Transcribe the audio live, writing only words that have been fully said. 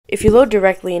If you load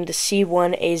directly into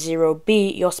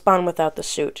C1A0B, you'll spawn without the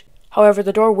suit. However,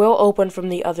 the door will open from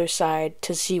the other side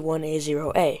to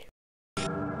C1A0A.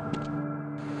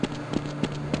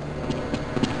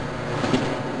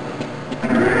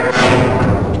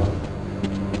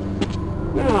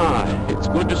 It's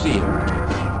good to see you.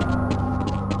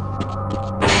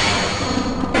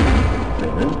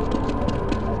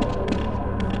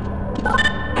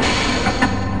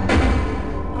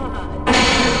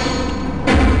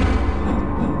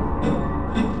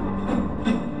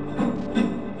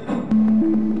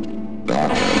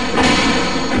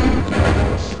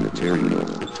 Material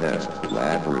test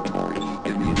laboratory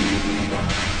immediately.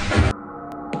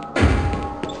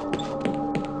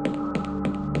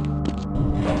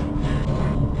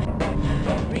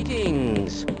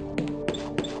 Greetings.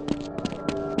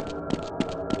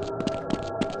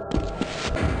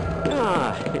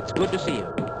 It's good to see you.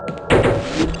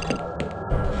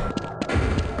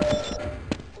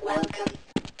 Welcome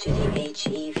to the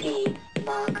HEV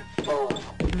Mark IV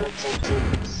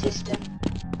protective system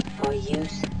for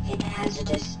use in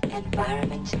hazardous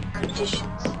environment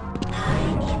conditions. High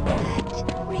impact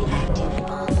reactive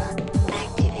armor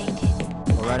activated.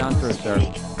 Well, right on through, sir.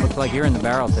 Looks like you're in the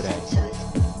barrel today.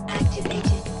 Sensors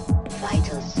activated.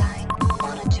 Vital sign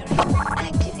monitoring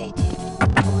activated.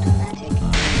 Automatic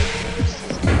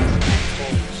systems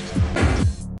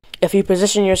engaged. If you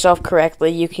position yourself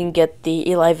correctly, you can get the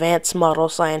Eli Vance model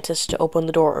scientist to open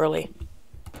the door early.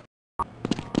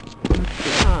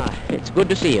 It's good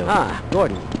to see you.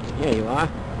 Gordon, here you are.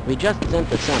 We just sent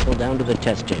the sample down to the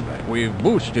test chamber. We've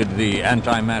boosted the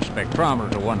anti-mass spectrometer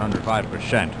to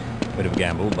 105%. Bit of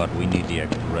gamble, but we need the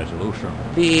extra resolution.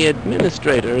 The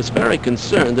administrator is very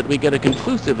concerned that we get a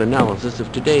conclusive analysis of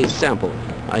today's sample.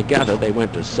 I gather they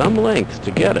went to some lengths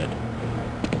to get it.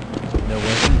 They're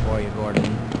waiting for you, Gordon,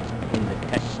 in the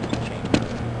test chamber.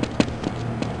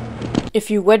 If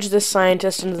you wedge this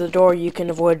scientist into the door, you can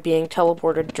avoid being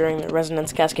teleported during the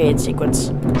resonance cascade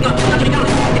sequence.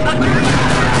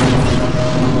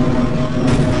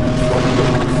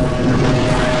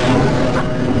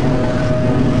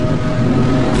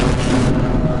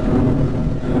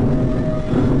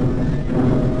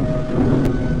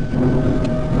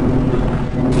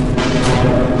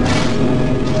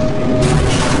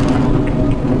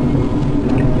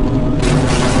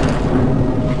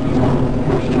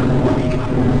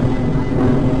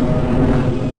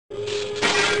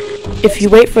 If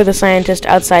you wait for the scientist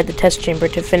outside the test chamber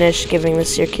to finish giving the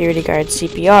security guard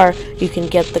CPR, you can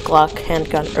get the Glock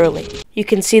handgun early. You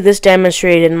can see this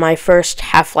demonstrated in my first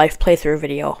Half-Life playthrough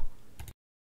video.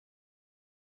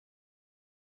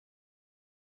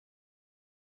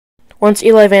 Once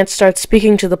Eli Vance starts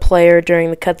speaking to the player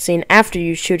during the cutscene after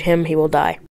you shoot him, he will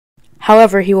die.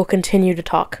 However, he will continue to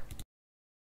talk.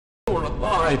 We're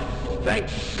alive. Thank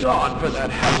God for that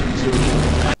hazard suit.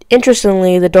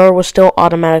 Interestingly, the door will still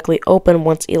automatically open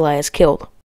once Eli is killed.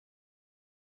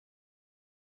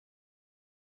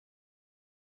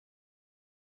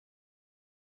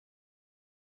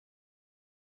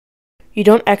 You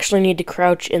don't actually need to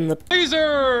crouch in the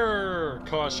Laser!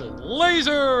 Caution!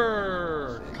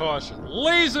 Laser! Caution!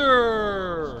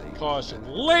 Laser! Caution!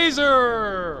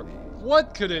 Laser!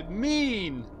 What could it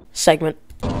mean? segment.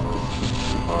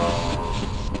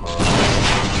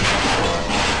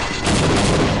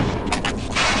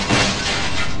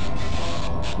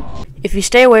 If you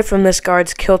stay away from this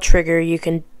guard's kill trigger, you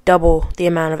can double the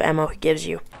amount of ammo he gives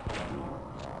you.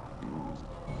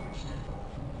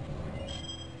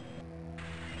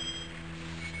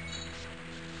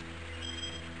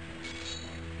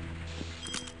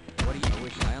 What do you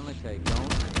wish? I only say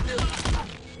don't.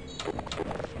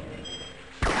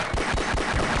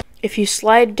 If you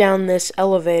slide down this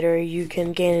elevator, you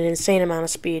can gain an insane amount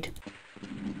of speed.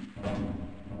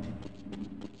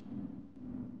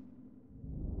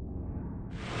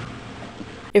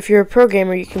 If you're a pro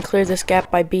gamer, you can clear this gap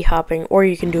by b-hopping, or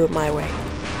you can do it my way.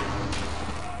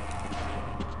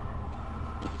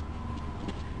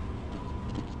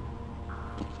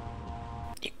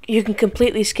 You can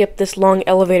completely skip this long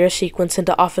elevator sequence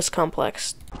into Office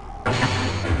Complex.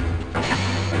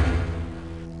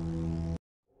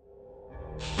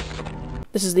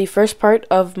 This is the first part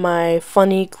of my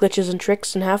funny glitches and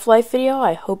tricks in Half-Life video.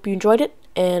 I hope you enjoyed it,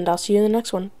 and I'll see you in the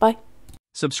next one. Bye.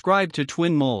 Subscribe to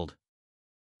Twin Mold.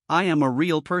 I am a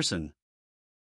real person.